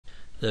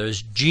There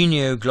is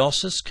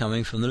genioglossus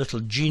coming from the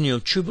little genial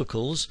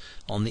tubercles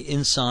on the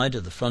inside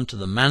of the front of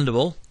the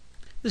mandible.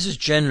 This is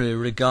generally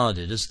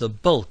regarded as the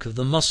bulk of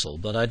the muscle,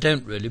 but I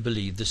don't really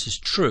believe this is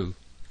true.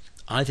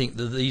 I think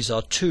that these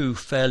are two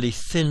fairly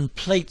thin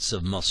plates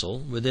of muscle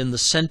within the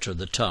centre of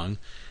the tongue,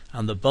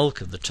 and the bulk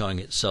of the tongue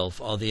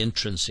itself are the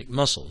intrinsic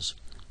muscles.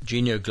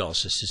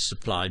 Genioglossus is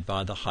supplied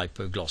by the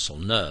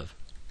hypoglossal nerve.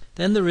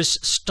 Then there is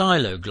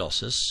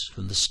styloglossus,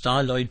 from the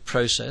styloid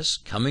process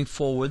coming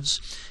forwards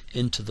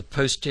into the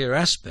posterior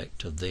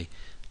aspect of the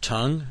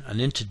tongue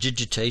and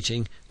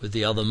interdigitating with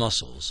the other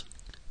muscles.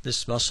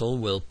 This muscle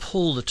will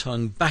pull the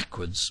tongue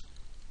backwards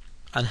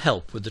and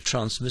help with the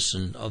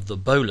transmission of the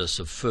bolus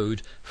of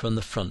food from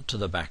the front to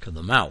the back of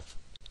the mouth.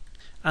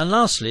 And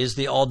lastly is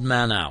the odd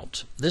man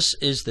out. This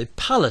is the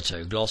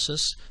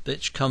palatoglossus,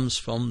 which comes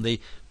from the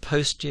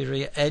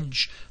posterior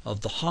edge of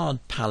the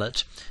hard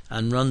palate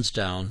and runs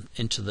down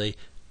into the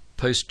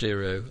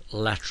posterior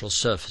lateral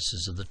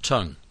surfaces of the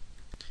tongue.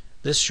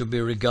 This should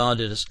be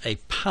regarded as a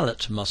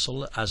palate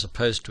muscle as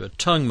opposed to a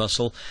tongue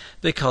muscle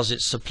because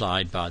it's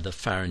supplied by the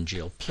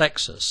pharyngeal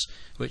plexus,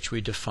 which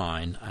we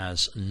define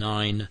as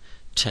 9,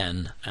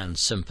 10 and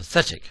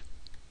sympathetic.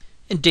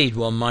 Indeed,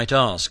 one might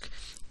ask,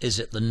 is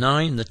it the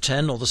 9, the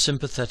 10 or the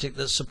sympathetic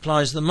that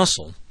supplies the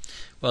muscle?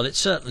 Well, it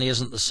certainly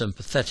isn't the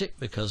sympathetic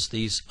because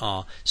these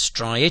are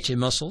striated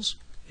muscles.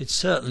 It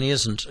certainly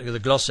isn't the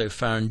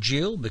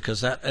glossopharyngeal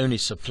because that only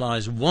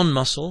supplies one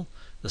muscle,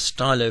 the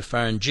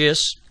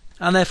stylopharyngeus,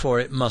 and therefore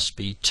it must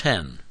be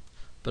 10.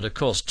 But of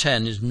course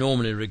 10 is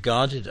normally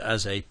regarded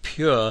as a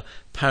pure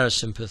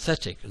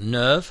parasympathetic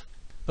nerve,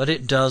 but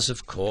it does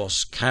of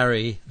course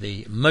carry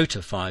the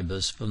motor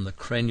fibres from the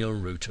cranial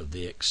root of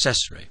the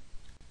accessory.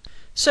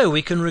 So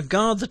we can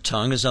regard the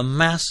tongue as a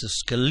mass of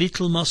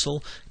skeletal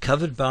muscle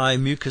covered by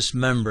mucous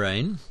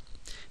membrane.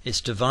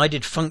 It's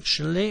divided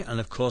functionally and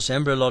of course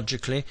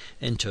embryologically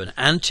into an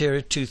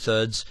anterior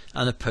 2/3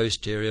 and a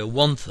posterior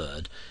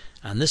 1/3,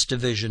 and this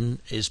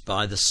division is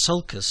by the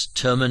sulcus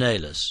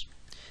terminalis.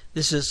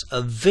 This is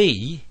a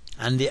V,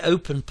 and the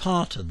open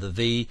part of the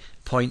V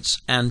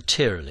points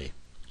anteriorly.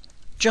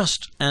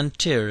 Just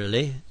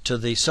anteriorly to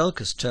the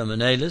sulcus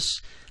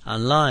terminalis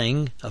and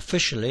lying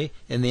officially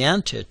in the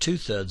anterior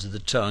 2/3 of the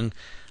tongue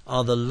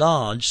are the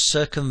large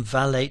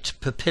circumvallate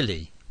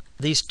papillae.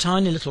 These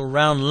tiny little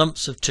round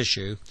lumps of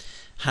tissue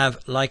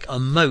have like a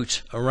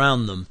moat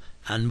around them,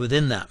 and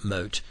within that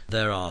moat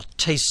there are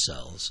taste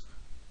cells.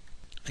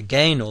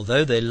 Again,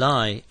 although they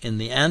lie in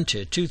the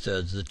anterior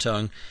 2/3 of the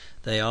tongue,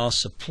 they are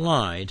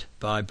supplied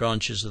by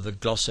branches of the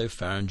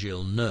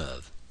glossopharyngeal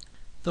nerve.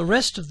 The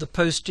rest of the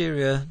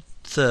posterior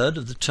third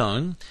of the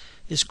tongue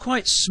is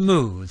quite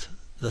smooth.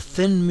 The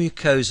thin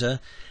mucosa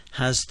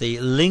has the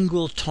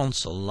lingual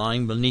tonsil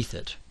lying beneath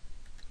it.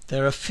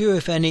 There are few,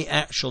 if any,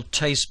 actual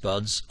taste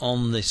buds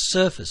on the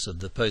surface of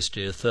the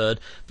posterior third,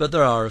 but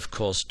there are of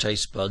course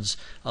taste buds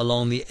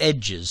along the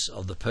edges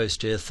of the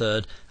posterior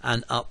third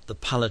and up the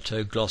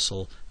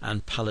palatoglossal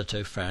and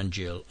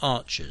palatopharyngeal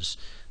arches.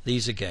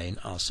 These again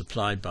are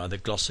supplied by the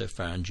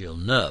glossopharyngeal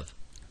nerve.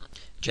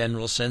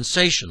 General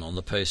sensation on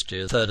the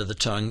posterior third of the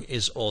tongue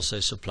is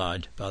also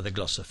supplied by the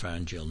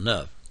glossopharyngeal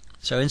nerve.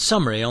 So in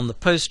summary, on the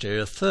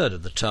posterior third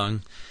of the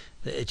tongue,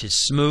 it is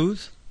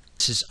smooth.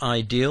 This is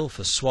ideal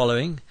for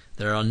swallowing.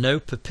 There are no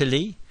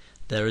papillae.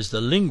 There is the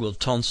lingual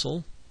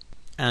tonsil,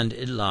 and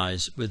it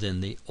lies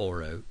within the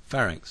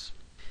oropharynx.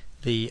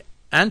 The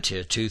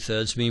anterior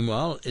 2/3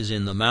 meanwhile is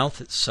in the mouth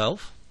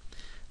itself.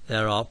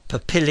 There are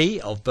papillae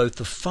of both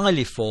the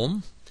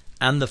filiform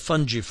and the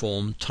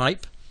fungiform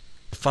type.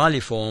 The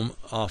filiform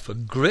are for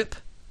grip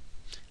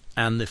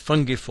and the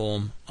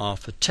fungiform are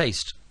for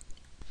taste.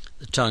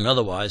 The tongue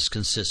otherwise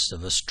consists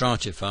of a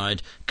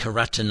stratified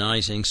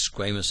keratinizing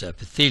squamous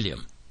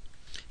epithelium.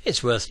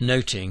 It's worth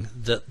noting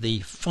that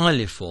the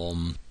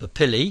filiform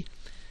papillae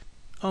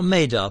are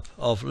made up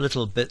of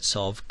little bits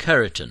of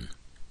keratin.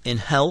 In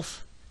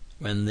health,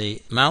 when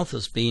the mouth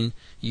has been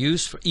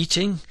used for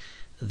eating,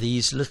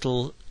 these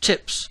little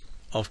tips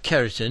of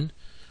keratin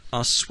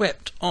are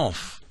swept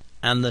off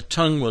and the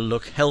tongue will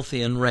look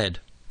healthy and red.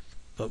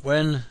 But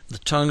when the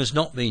tongue has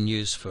not been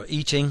used for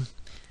eating,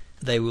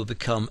 they will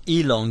become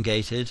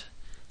elongated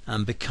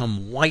and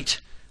become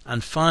white,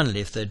 and finally,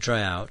 if they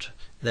dry out,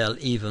 they'll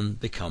even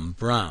become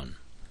brown.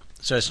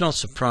 So it's not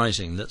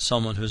surprising that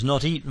someone who's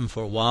not eaten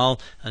for a while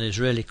and is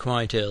really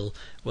quite ill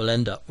will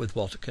end up with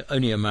what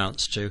only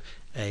amounts to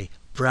a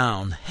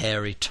brown,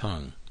 hairy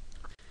tongue.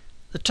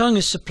 The tongue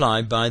is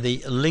supplied by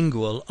the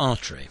lingual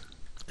artery.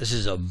 This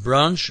is a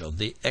branch of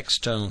the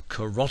external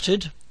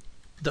carotid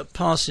that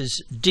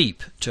passes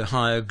deep to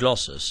higher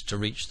glossus to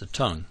reach the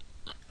tongue.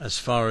 As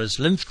far as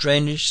lymph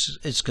drainage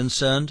is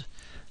concerned,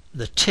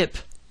 the tip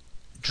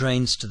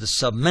drains to the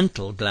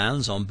submental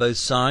glands on both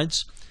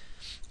sides,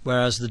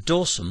 whereas the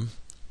dorsum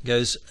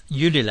goes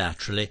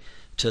unilaterally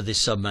to the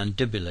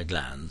submandibular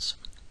glands.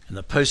 In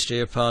the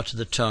posterior part of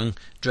the tongue,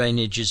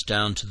 drainage is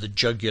down to the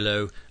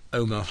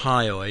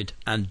jugulo-omohyoid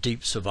and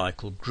deep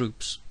cervical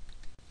groups.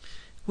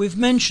 We've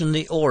mentioned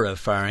the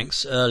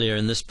oropharynx earlier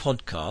in this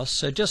podcast,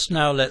 so just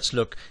now let's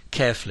look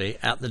carefully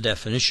at the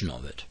definition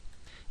of it.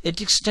 It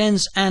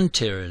extends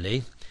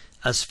anteriorly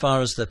as far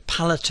as the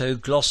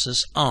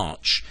palatoglossus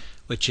arch,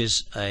 which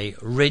is a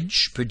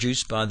ridge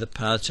produced by the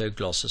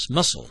palatoglossus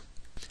muscle,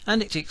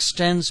 and it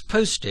extends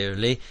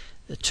posteriorly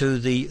to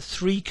the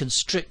three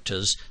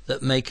constrictors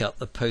that make up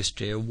the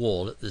posterior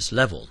wall at this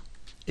level.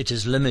 It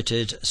is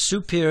limited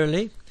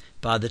superiorly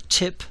by the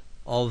tip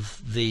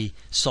of the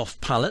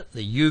soft palate,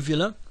 the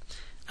uvula,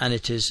 and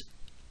it is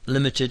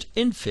limited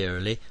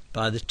inferiorly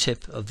by the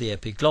tip of the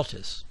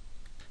epiglottis.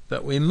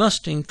 But we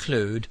must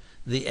include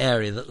the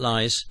area that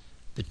lies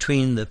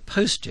between the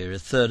posterior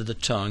third of the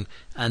tongue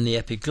and the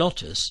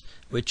epiglottis,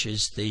 which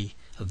is the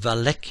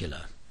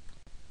vallecula.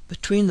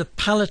 Between the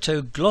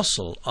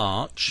palatoglossal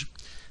arch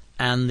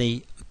and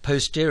the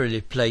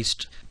posteriorly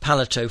placed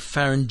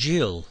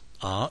palatopharyngeal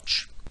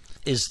arch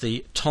is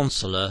the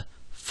tonsillar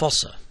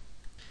fossa.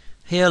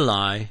 Here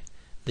lie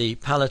the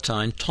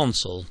palatine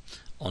tonsil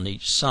on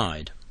each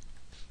side.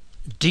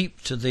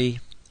 Deep to the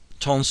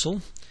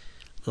tonsil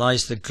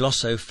lies the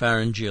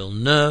glossopharyngeal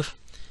nerve,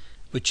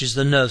 which is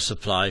the nerve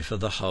supply for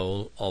the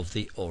whole of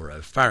the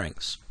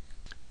oropharynx,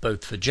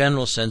 both for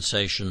general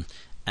sensation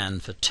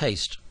and for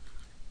taste.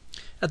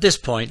 At this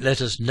point, let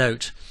us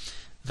note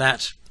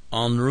that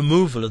on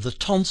removal of the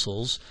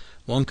tonsils,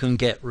 one can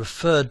get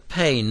referred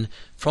pain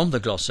from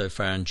the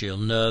glossopharyngeal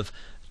nerve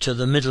to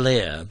the middle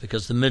ear,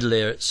 because the middle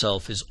ear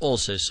itself is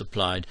also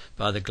supplied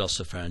by the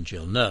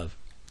glossopharyngeal nerve.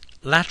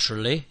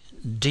 Laterally,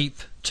 deep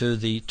to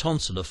the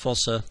tonsillar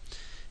fossa,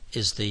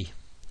 is the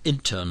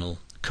internal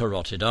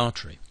carotid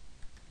artery.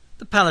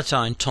 The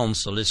palatine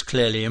tonsil is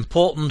clearly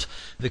important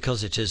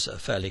because it is a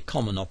fairly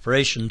common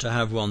operation to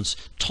have one's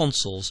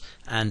tonsils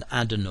and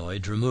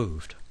adenoid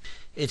removed.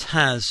 It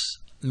has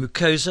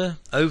mucosa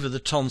over the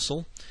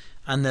tonsil,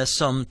 and there's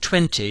some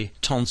 20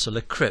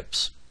 tonsillar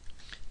crypts.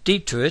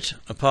 Deep to it,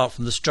 apart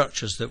from the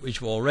structures that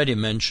we've already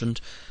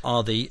mentioned,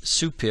 are the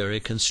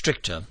superior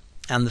constrictor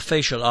and the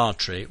facial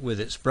artery with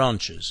its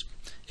branches.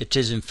 It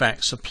is in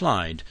fact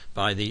supplied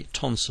by the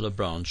tonsillar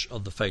branch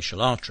of the facial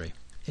artery.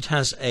 It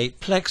has a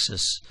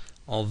plexus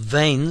of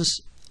veins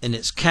in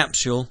its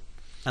capsule,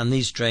 and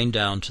these drain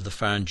down to the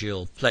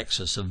pharyngeal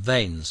plexus of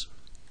veins.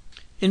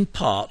 In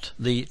part,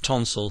 the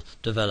tonsil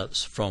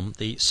develops from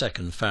the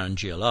second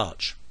pharyngeal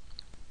arch.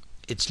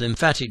 Its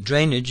lymphatic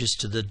drainage is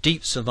to the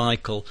deep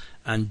cervical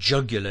and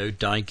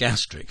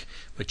jugulo-digastric,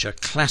 which are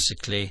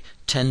classically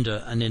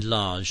tender and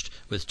enlarged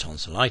with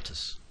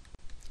tonsillitis.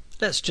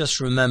 Let's just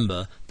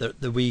remember that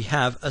we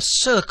have a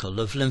circle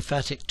of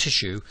lymphatic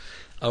tissue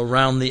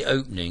around the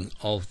opening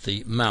of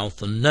the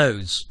mouth and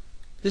nose.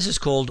 This is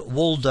called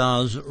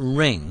Waldau's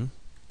ring,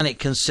 and it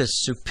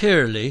consists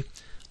superiorly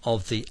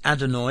of the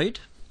adenoid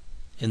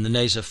in the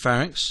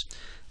nasopharynx,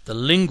 the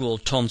lingual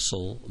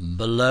tonsil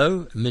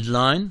below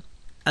midline,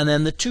 and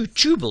then the two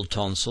tubal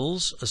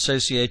tonsils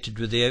associated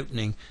with the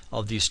opening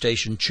of the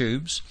eustachian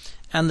tubes,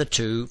 and the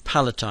two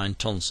palatine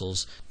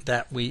tonsils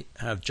that we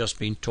have just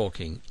been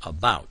talking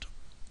about.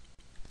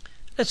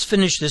 Let's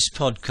finish this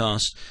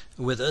podcast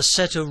with a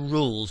set of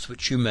rules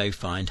which you may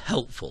find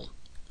helpful.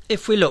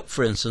 If we look,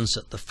 for instance,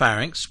 at the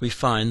pharynx, we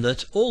find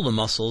that all the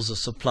muscles are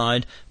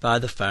supplied by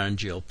the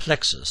pharyngeal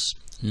plexus,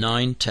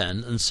 9,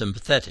 10 and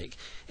sympathetic,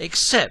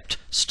 except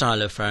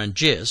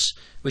stylopharyngeus,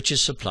 which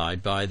is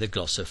supplied by the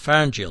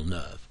glossopharyngeal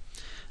nerve.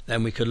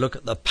 Then we could look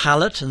at the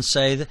palate and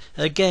say that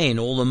again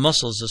all the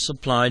muscles are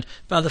supplied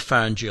by the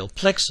pharyngeal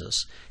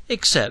plexus,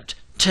 except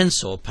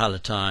tensor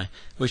palati,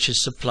 which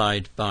is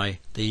supplied by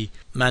the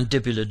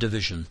mandibular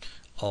division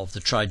of the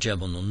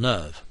trigeminal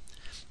nerve.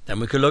 Then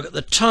we could look at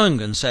the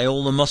tongue and say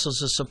all the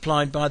muscles are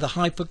supplied by the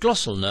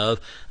hypoglossal nerve,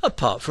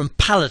 apart from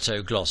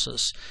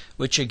palatoglossus,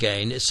 which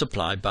again is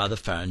supplied by the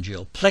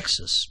pharyngeal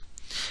plexus.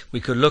 We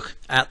could look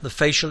at the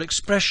facial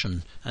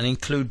expression and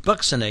include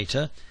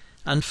buccinator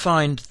and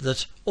find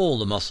that all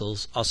the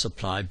muscles are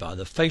supplied by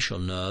the facial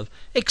nerve,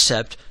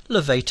 except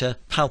levator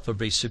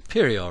palpebris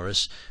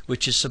superioris,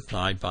 which is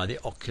supplied by the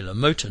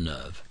oculomotor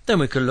nerve. Then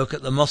we could look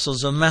at the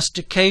muscles of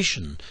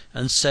mastication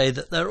and say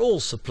that they're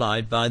all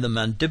supplied by the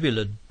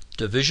mandibular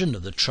division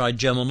of the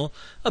trigeminal,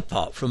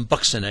 apart from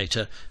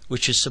buccinator,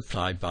 which is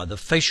supplied by the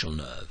facial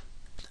nerve.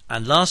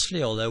 And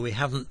lastly, although we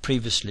haven't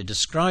previously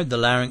described the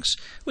larynx,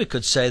 we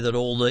could say that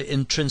all the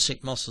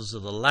intrinsic muscles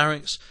of the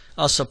larynx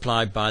are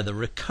supplied by the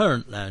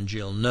recurrent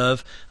laryngeal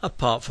nerve,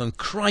 apart from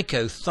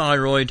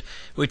cricothyroid,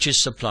 which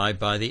is supplied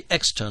by the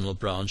external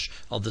branch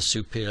of the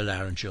superior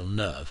laryngeal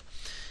nerve.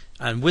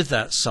 And with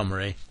that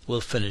summary, we'll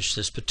finish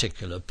this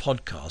particular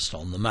podcast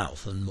on the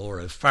mouth and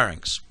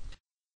oropharynx.